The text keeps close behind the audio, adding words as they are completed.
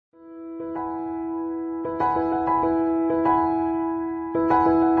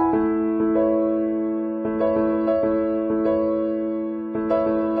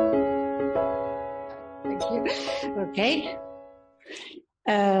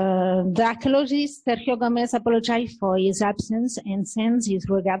The archaeologist Sergio Gomez apologized for his absence and sends his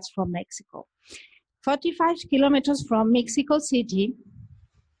regards from Mexico. 45 kilometers from Mexico City,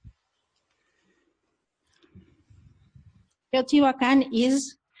 Teotihuacan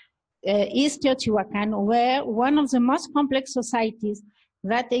is Teotihuacan, where one of the most complex societies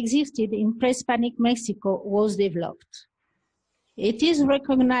that existed in pre-Hispanic Mexico was developed. It is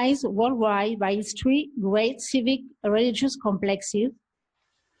recognized worldwide by its three great civic religious complexes: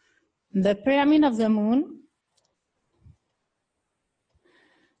 the Pyramid of the Moon,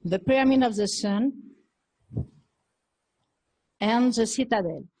 the Pyramid of the Sun, and the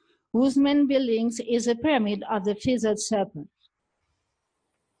Citadel, whose main buildings is the Pyramid of the Feathered Serpent.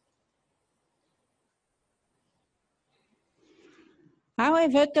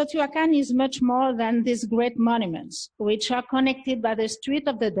 However, Teotihuacan is much more than these great monuments, which are connected by the Street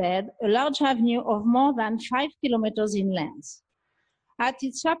of the Dead, a large avenue of more than 5 kilometers in length. At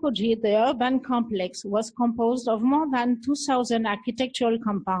its apogee, the urban complex was composed of more than 2,000 architectural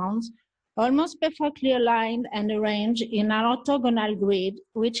compounds, almost perfectly aligned and arranged in an orthogonal grid,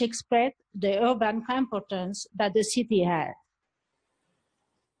 which expressed the urban importance that the city had.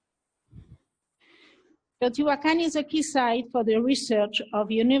 Teotihuacan is a key site for the research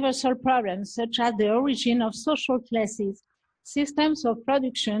of universal problems such as the origin of social classes, systems of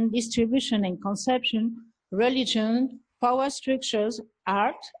production, distribution and consumption, religion, power structures,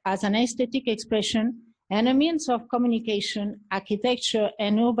 art as an aesthetic expression, and a means of communication, architecture,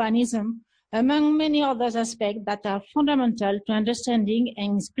 and urbanism, among many other aspects that are fundamental to understanding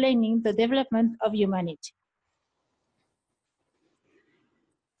and explaining the development of humanity.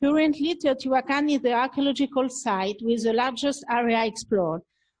 Currently, Teotihuacan is the archaeological site with the largest area explored,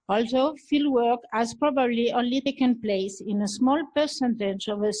 although fieldwork has probably only taken place in a small percentage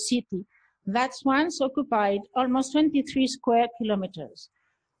of a city that once occupied almost 23 square kilometers,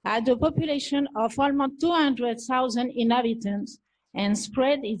 had a population of almost 200,000 inhabitants, and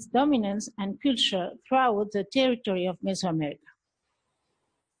spread its dominance and culture throughout the territory of Mesoamerica.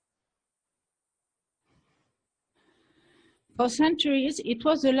 For centuries, it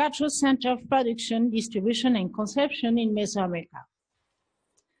was the largest center of production, distribution, and consumption in Mesoamerica.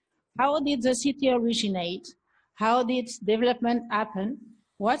 How did the city originate? How did its development happen?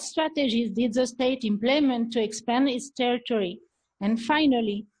 What strategies did the state implement to expand its territory? And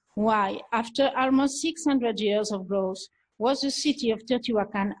finally, why, after almost 600 years of growth, was the city of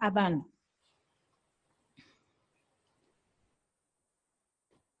Teotihuacan abandoned?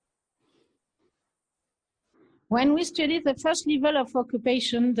 When we study the first level of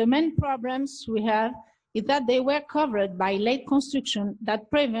occupation, the main problems we have is that they were covered by late construction that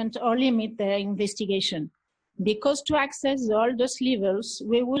prevent or limit their investigation, because to access the oldest levels,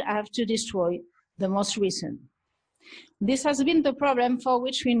 we would have to destroy the most recent. This has been the problem for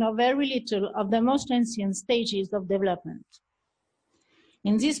which we know very little of the most ancient stages of development.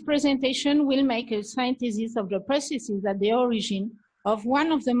 In this presentation, we'll make a synthesis of the processes at the origin of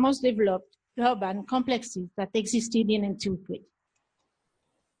one of the most developed urban complexes that existed in antiquity.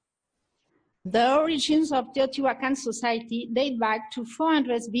 The origins of Teotihuacan society date back to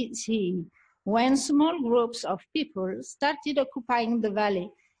 400 BCE, when small groups of people started occupying the valley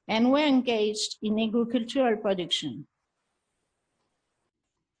and were engaged in agricultural production.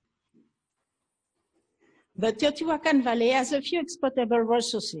 The Teotihuacan Valley has a few exploitable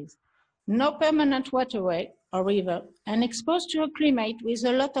resources, no permanent waterway or river, and exposed to a climate with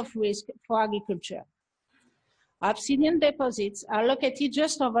a lot of risk for agriculture. Obsidian deposits are located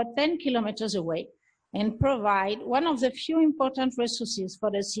just over 10 kilometers away and provide one of the few important resources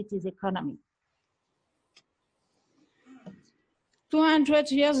for the city's economy. 200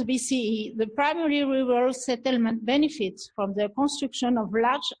 years BCE, the primary rural settlement benefits from the construction of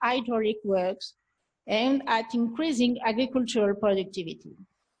large hydraulic works aimed at increasing agricultural productivity.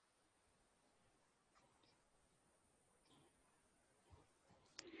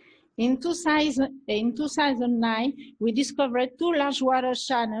 In 2009, we discovered two large water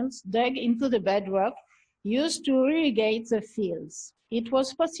channels dug into the bedrock used to irrigate the fields. It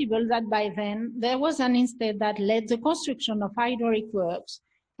was possible that by then there was an insect that led the construction of hydraulic works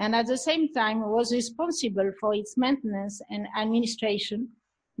and at the same time was responsible for its maintenance and administration,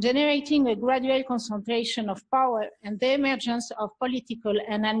 generating a gradual concentration of power and the emergence of political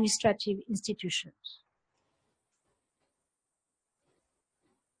and administrative institutions.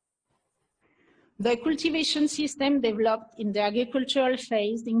 The cultivation system developed in the agricultural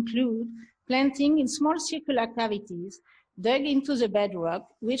phase include planting in small circular cavities dug into the bedrock,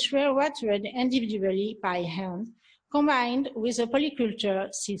 which were watered individually by hand, combined with a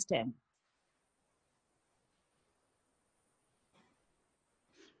polyculture system.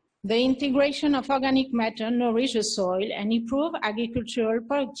 The integration of organic matter nourished the soil and improved agricultural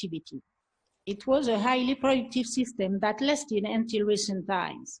productivity. It was a highly productive system that lasted until recent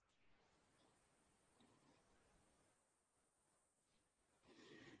times.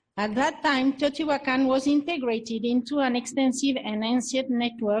 At that time, Teotihuacan was integrated into an extensive and ancient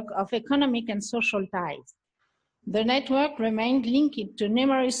network of economic and social ties. The network remained linked to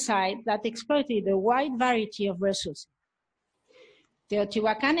numerous sites that exploited a wide variety of resources.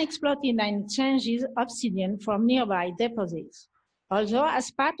 Teotihuacan exploited and exchanges obsidian from nearby deposits. Although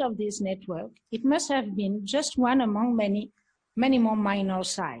as part of this network, it must have been just one among many more minor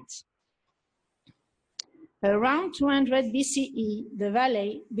sites. Around 200 BCE, the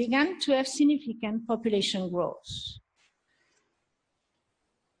valley began to have significant population growth.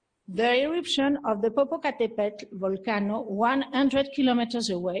 The eruption of the Popocatépetl volcano 100 kilometers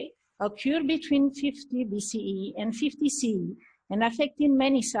away occurred between 50 BCE and 50 CE and affected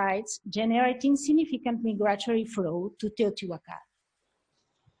many sites, generating significant migratory flow to Teotihuacan.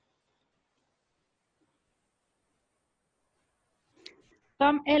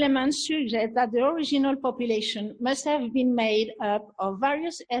 Some elements suggest that the original population must have been made up of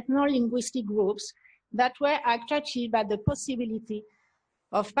various ethno-linguistic groups that were attracted by the possibility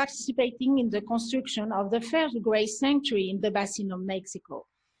of participating in the construction of the first great sanctuary in the Basin of Mexico.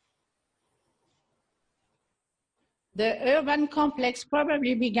 The urban complex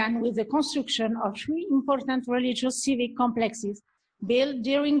probably began with the construction of three important religious civic complexes built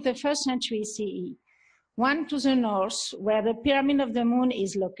during the 1st century CE. One to the north, where the Pyramid of the Moon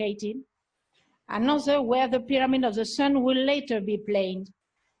is located, another where the Pyramid of the Sun will later be planed,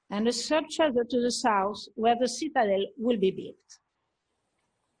 and a third further to the south, where the citadel will be built.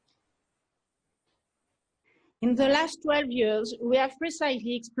 In the last 12 years, we have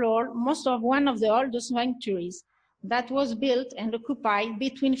precisely explored most of one of the oldest sanctuaries that was built and occupied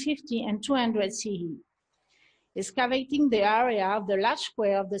between 50 and 200 CE. Excavating the area of the large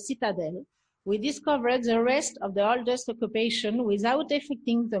square of the citadel, we discovered the rest of the oldest occupation without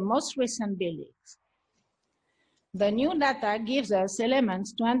affecting the most recent buildings. The new data gives us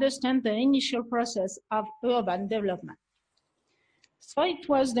elements to understand the initial process of urban development. So it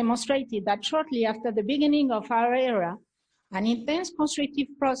was demonstrated that shortly after the beginning of our era, an intense constructive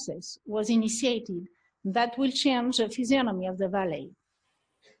process was initiated that will change the physiognomy of the valley.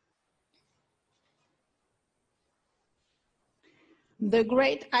 The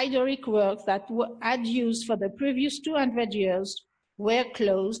great hydraulic works that had used for the previous 200 years were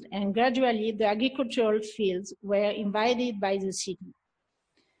closed, and gradually the agricultural fields were invaded by the city.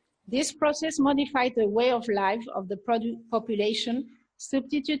 This process modified the way of life of the population,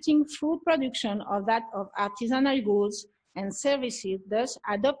 substituting food production of that of artisanal goods and services, thus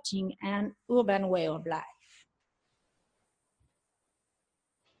adopting an urban way of life.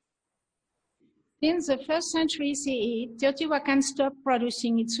 Since the 1st century CE, Teotihuacan stopped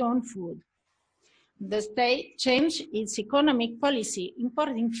producing its own food. The state changed its economic policy,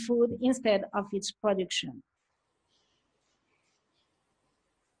 importing food instead of its production.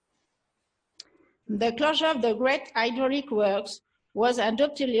 The closure of the great hydraulic works was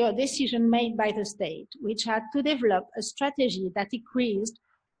undoubtedly a decision made by the state, which had to develop a strategy that increased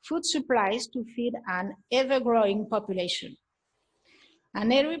food supplies to feed an ever-growing population. An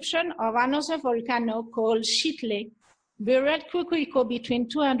eruption of another volcano called Xitle buried Cucuico between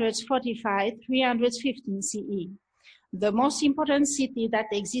 245 and 315 CE, the most important city that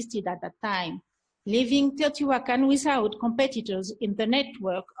existed at that time, leaving Teotihuacan without competitors in the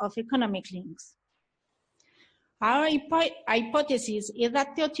network of economic links. Our hypothesis is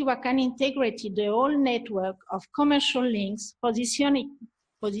that Teotihuacan integrated the whole network of commercial links, positioning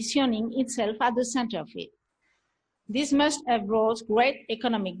itself at the center of it. This must have brought great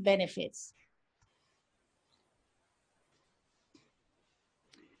economic benefits.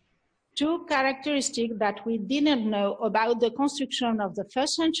 Two characteristics that we didn't know about the construction of the 1st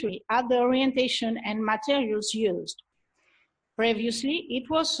century are the orientation and materials used. Previously, it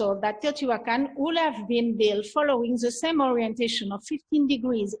was thought that Teotihuacan would have been built following the same orientation of 15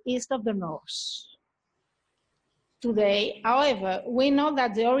 degrees east of the north. Today, however, we know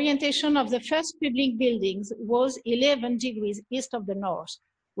that the orientation of the first public buildings was 11 degrees east of the north,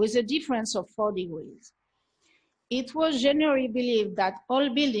 with a difference of 4 degrees. It was generally believed that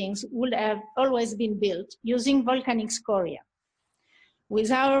all buildings would have always been built using volcanic scoria. With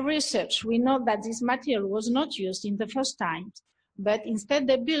our research, we know that this material was not used in the first times, but instead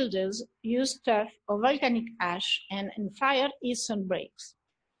the builders used turf or volcanic ash and fired earthen bricks.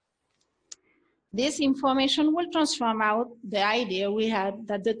 This information will transform out the idea we had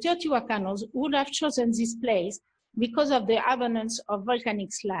that the Teotihuacanos would have chosen this place because of the abundance of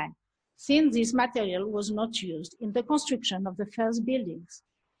volcanic slag, since this material was not used in the construction of the first buildings.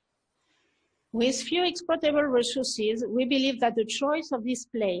 With few exploitable resources, we believe that the choice of this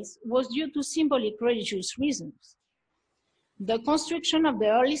place was due to symbolic religious reasons. The construction of the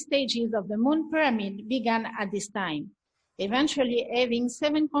early stages of the Moon Pyramid began at this time, eventually having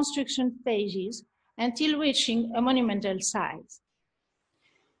 7 construction stages until reaching a monumental size.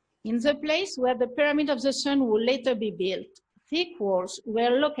 In the place where the Pyramid of the Sun would later be built, thick walls were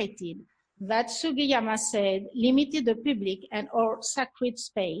located that Sugiyama said limited the public and or sacred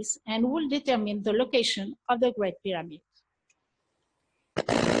space and would determine the location of the Great Pyramid.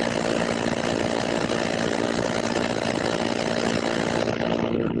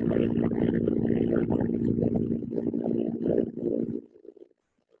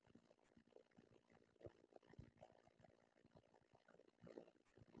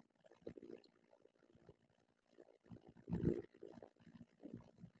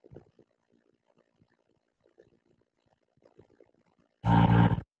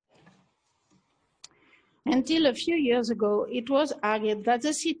 Until a few years ago, it was argued that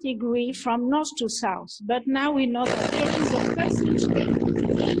the city grew from north to south, but now we know that during the first century,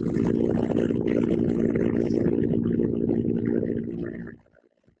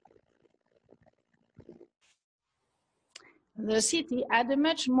 the city had a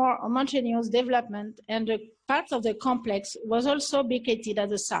much more homogeneous development, and a part of the complex was also located at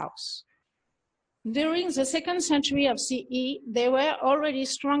the south. During the 2nd century of CE, there were already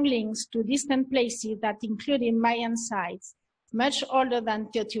strong links to distant places that included Mayan sites, much older than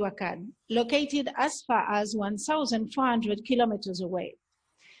Teotihuacan, located as far as 1,400 kilometers away.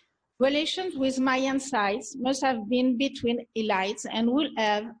 Relations with Mayan sites must have been between elites and will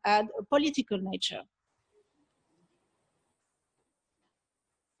have had a political nature.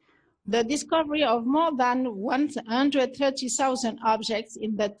 The discovery of more than 130,000 objects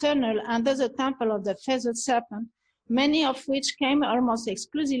in the tunnel under the Temple of the Feathered Serpent, many of which came almost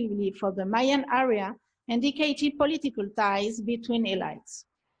exclusively from the Mayan area, indicated political ties between elites.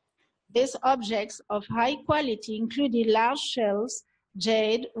 These objects of high quality included large shells,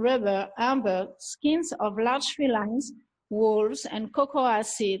 jade, rubber, amber, skins of large felines, wolves, and cocoa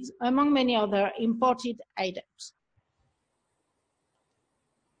seeds, among many other imported items.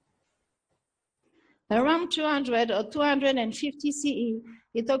 Around 200 or 250 CE,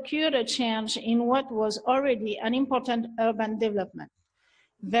 it occurred a change in what was already an important urban development.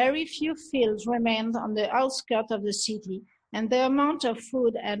 Very few fields remained on the outskirts of the city, and the amount of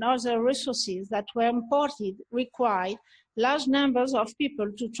food and other resources that were imported required large numbers of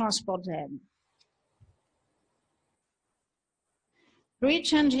people to transport them. 3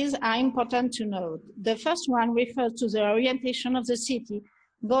 changes are important to note. The first one refers to the orientation of the city,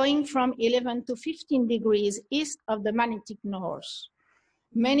 going from 11 to 15 degrees east of the magnetic north.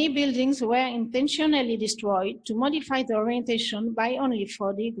 Many buildings were intentionally destroyed to modify the orientation by only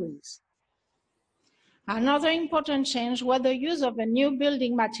 4 degrees. Another important change was the use of a new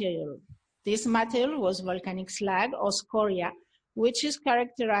building material. This material was volcanic slag or scoria, which is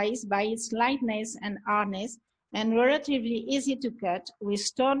characterized by its lightness and hardness and relatively easy to cut with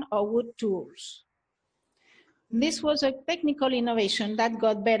stone or wood tools. This was a technical innovation that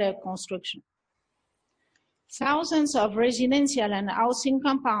got better construction. Thousands of residential and housing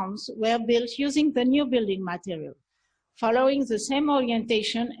compounds were built using the new building material, following the same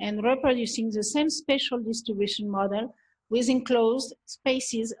orientation and reproducing the same spatial distribution model with enclosed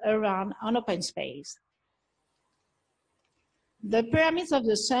spaces around an open space. The pyramids of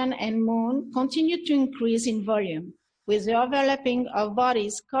the Sun and Moon continued to increase in volume, with the overlapping of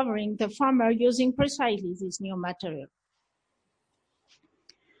bodies covering the former using precisely this new material.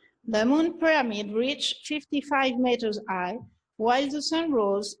 The Moon Pyramid reached 55 meters high, while the Sun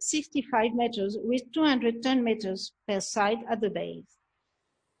rose 65 meters with 210 meters per side at the base.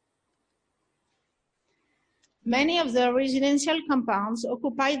 Many of the residential compounds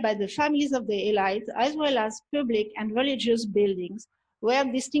occupied by the families of the elites, as well as public and religious buildings, were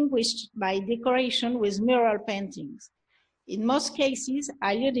distinguished by decoration with mural paintings, in most cases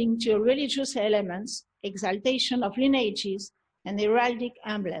alluding to religious elements, exaltation of lineages, and heraldic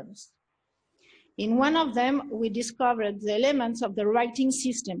emblems. In one of them, we discovered the elements of the writing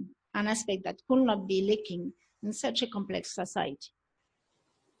system, an aspect that could not be lacking in such a complex society.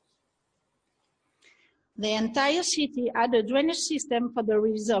 The entire city had a drainage system for the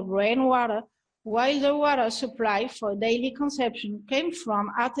release of rainwater, while the water supply for daily consumption came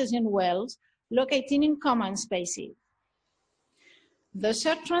from artesian wells located in common spaces. The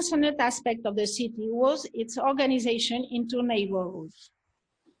third transcendent aspect of the city was its organization into neighborhoods.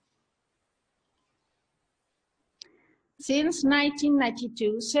 Since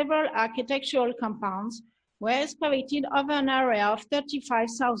 1992, several architectural compounds were excavated over an area of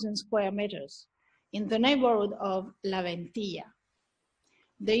 35,000 square meters in the neighborhood of La Ventilla.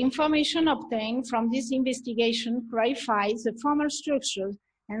 The information obtained from this investigation clarifies the formal structures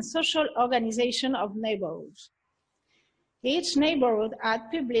and social organization of neighborhoods. Each neighborhood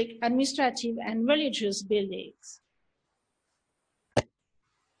had public, administrative, and religious buildings.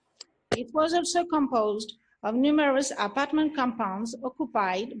 It was also composed of numerous apartment compounds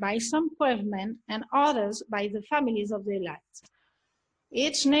occupied by some craftsmen and others by the families of the elites.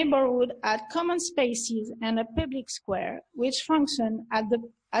 Each neighborhood had common spaces and a public square, which functioned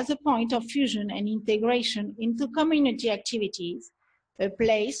as a point of fusion and integration into community activities, a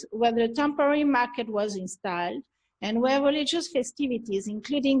place where the temporary market was installed and where religious festivities,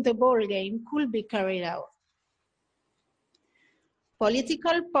 including the ball game, could be carried out.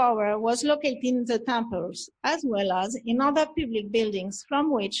 Political power was located in the temples, as well as in other public buildings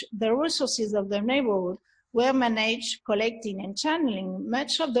from which the resources of the neighborhood were managed, collecting and channeling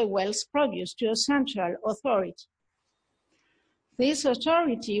much of the wealth produced to a central authority. This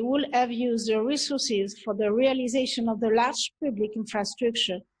authority would have used the resources for the realization of the large public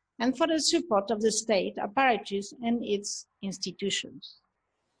infrastructure and for the support of the state apparatus and its institutions.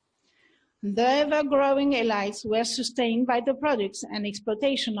 The ever-growing elites were sustained by the products and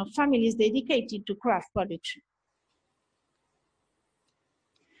exploitation of families dedicated to craft production.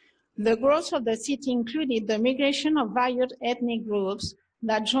 The growth of the city included the migration of various ethnic groups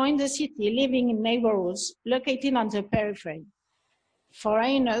that joined the city living in neighborhoods located on the periphery.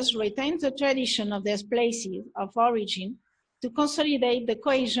 Foreigners retained the tradition of their places of origin to consolidate the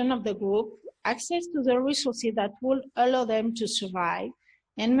cohesion of the group, access to the resources that would allow them to survive,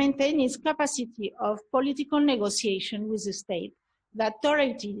 and maintain its capacity of political negotiation with the state that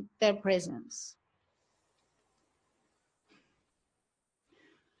tolerated their presence.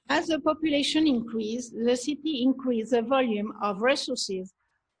 As the population increased, the city increased the volume of resources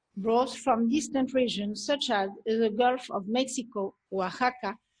brought from distant regions such as the Gulf of Mexico,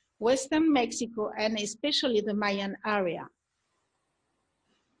 Oaxaca, Western Mexico, and especially the Mayan area.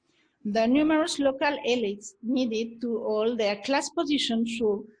 The numerous local elites needed to hold their class position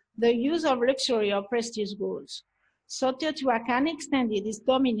through the use of luxury or prestige goods. So Teotihuacan extended its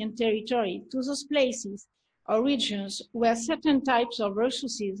dominant territory to those places or regions where certain types of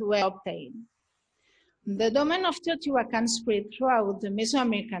resources were obtained. The domain of Teotihuacan spread throughout the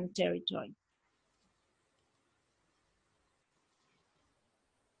Mesoamerican Territory.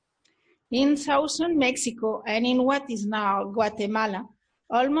 In southern Mexico and in what is now Guatemala,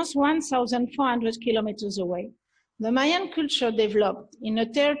 almost 1,400 kilometers away, the Mayan culture developed in a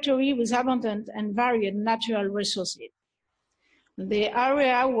territory with abundant and varied natural resources. The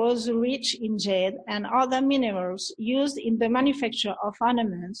area was rich in jade and other minerals used in the manufacture of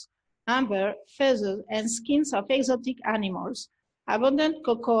ornaments, amber, feathers, and skins of exotic animals, abundant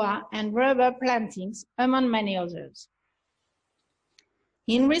cocoa and rubber plantings, among many others.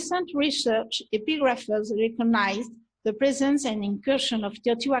 In recent research, epigraphers recognized the presence and incursion of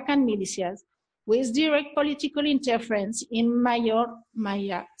Teotihuacan militias with direct political interference in major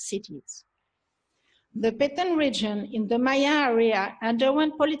Maya cities. The Petén region in the Maya area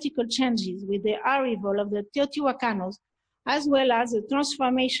underwent political changes with the arrival of the Teotihuacanos, as well as the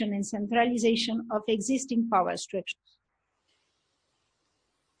transformation and centralization of existing power structures.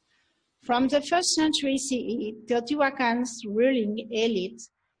 From the 1st century CE, Teotihuacan's ruling elite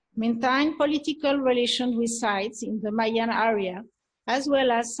maintained political relations with sites in the Mayan area, as well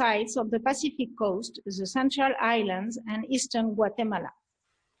as sites of the Pacific coast, the Central Islands, and eastern Guatemala.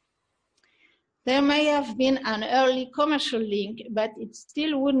 There may have been an early commercial link, but it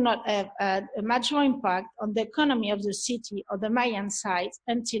still would not have had a major impact on the economy of the city or the Mayan sites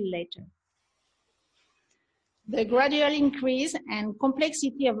until later. The gradual increase and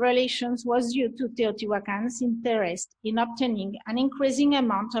complexity of relations was due to Teotihuacan's interest in obtaining an increasing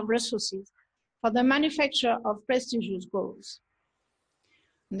amount of resources for the manufacture of prestigious goods.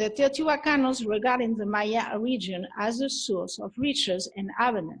 The Teotihuacanos regarded the Maya region as a source of riches and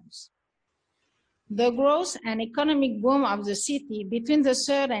abundance. The growth and economic boom of the city between the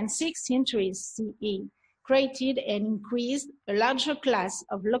 3rd and 6th centuries CE created and increased a larger class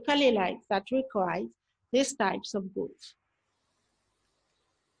of local elites that required these types of goods.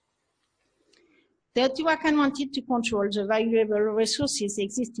 Teotihuacan wanted to control the valuable resources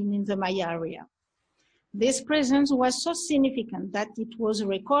existing in the Maya area. This presence was so significant that it was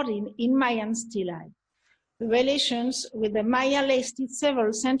recorded in Mayan stelae. The relations with the Maya lasted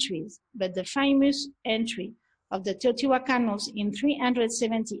several centuries, but the famous entry of the Teotihuacanos in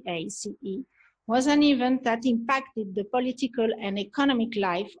 378 CE was an event that impacted the political and economic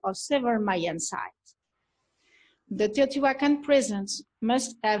life of several Mayan sites. The Teotihuacan presence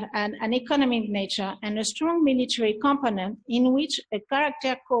must have an economic nature and a strong military component in which a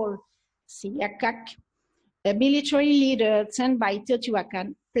character called Siyacac, a military leader sent by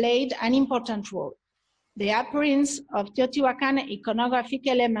Teotihuacan, played an important role. The appearance of Teotihuacan iconographic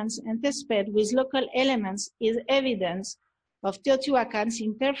elements interspersed with local elements is evidence of Teotihuacan's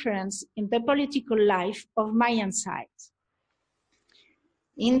interference in the political life of Mayan sites.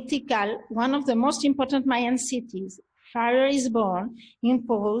 In Tikal, one of the most important Mayan cities, fire is born,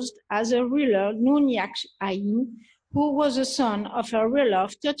 imposed as a ruler Nunyak Ain, who was the son of a ruler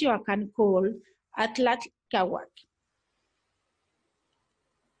of Teotihuacan called Atlatcahuac.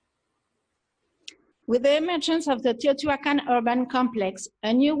 With the emergence of the Teotihuacan urban complex,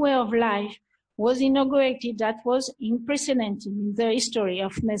 a new way of life was inaugurated that was unprecedented in the history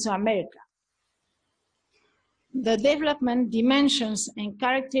of Mesoamerica. The development dimensions and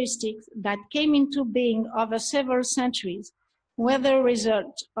characteristics that came into being over several centuries were the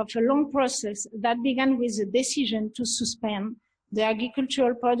result of a long process that began with the decision to suspend the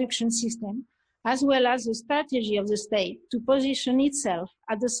agricultural production system, as well as the strategy of the state to position itself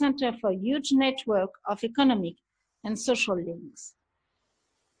at the center of a huge network of economic and social links.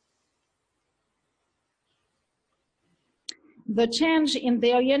 The change in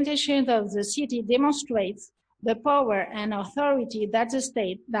the orientation of the city demonstrates the power and authority that the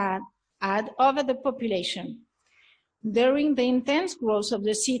state had over the population. During the intense growth of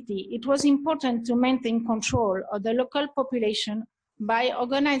the city, it was important to maintain control of the local population by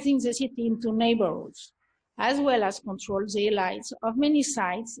organizing the city into neighborhoods, as well as control the elites of many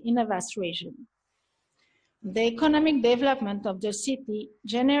sites in a vast region. The economic development of the city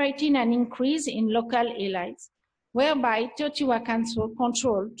generated an increase in local elites, whereby Teotihuacan sought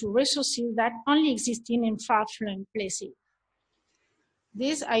control to resources that only existed in far-flung places.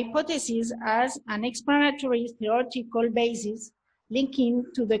 This hypothesis has an explanatory theoretical basis linking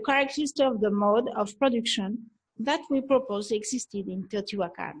to the characteristics of the mode of production that we propose existed in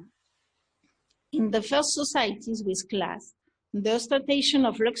Teotihuacan. In the first societies with class, the ostentation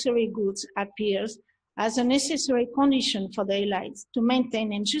of luxury goods appears as a necessary condition for the elites to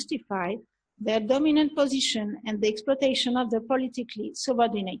maintain and justify their dominant position and the exploitation of the politically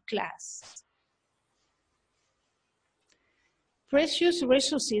subordinate class. Precious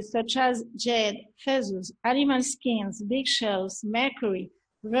resources such as jade, feathers, animal skins, big shells, mercury,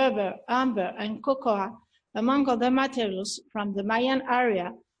 rubber, amber, and cocoa, among other materials from the Mayan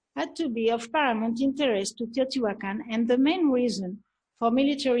area, had to be of paramount interest to Teotihuacan and the main reason for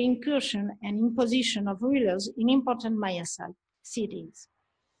military incursion and imposition of rulers in important Maya cities.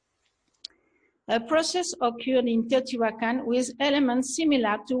 A process occurred in Teotihuacan with elements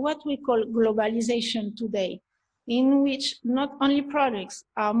similar to what we call globalization today, in which not only products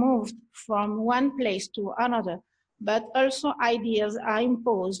are moved from one place to another, but also ideas are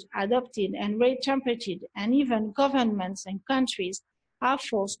imposed, adopted, and reinterpreted, and even governments and countries are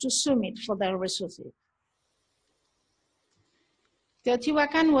forced to submit for their resources.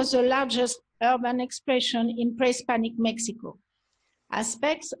 Teotihuacan was the largest urban expression in pre-Hispanic Mexico.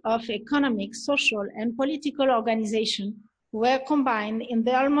 Aspects of economic, social, and political organization were combined in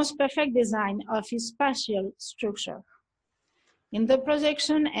the almost perfect design of its spatial structure. In the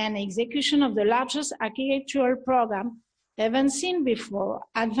projection and execution of the largest architectural program ever seen before,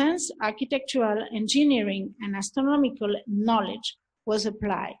 advanced architectural engineering and astronomical knowledge was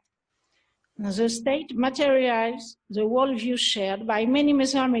applied. The state materialized the worldview shared by many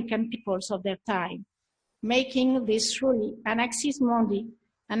Mesoamerican peoples of their time, making this truly an axis mundi,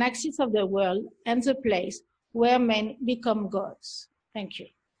 an axis of the world and the place where men become gods. Thank you.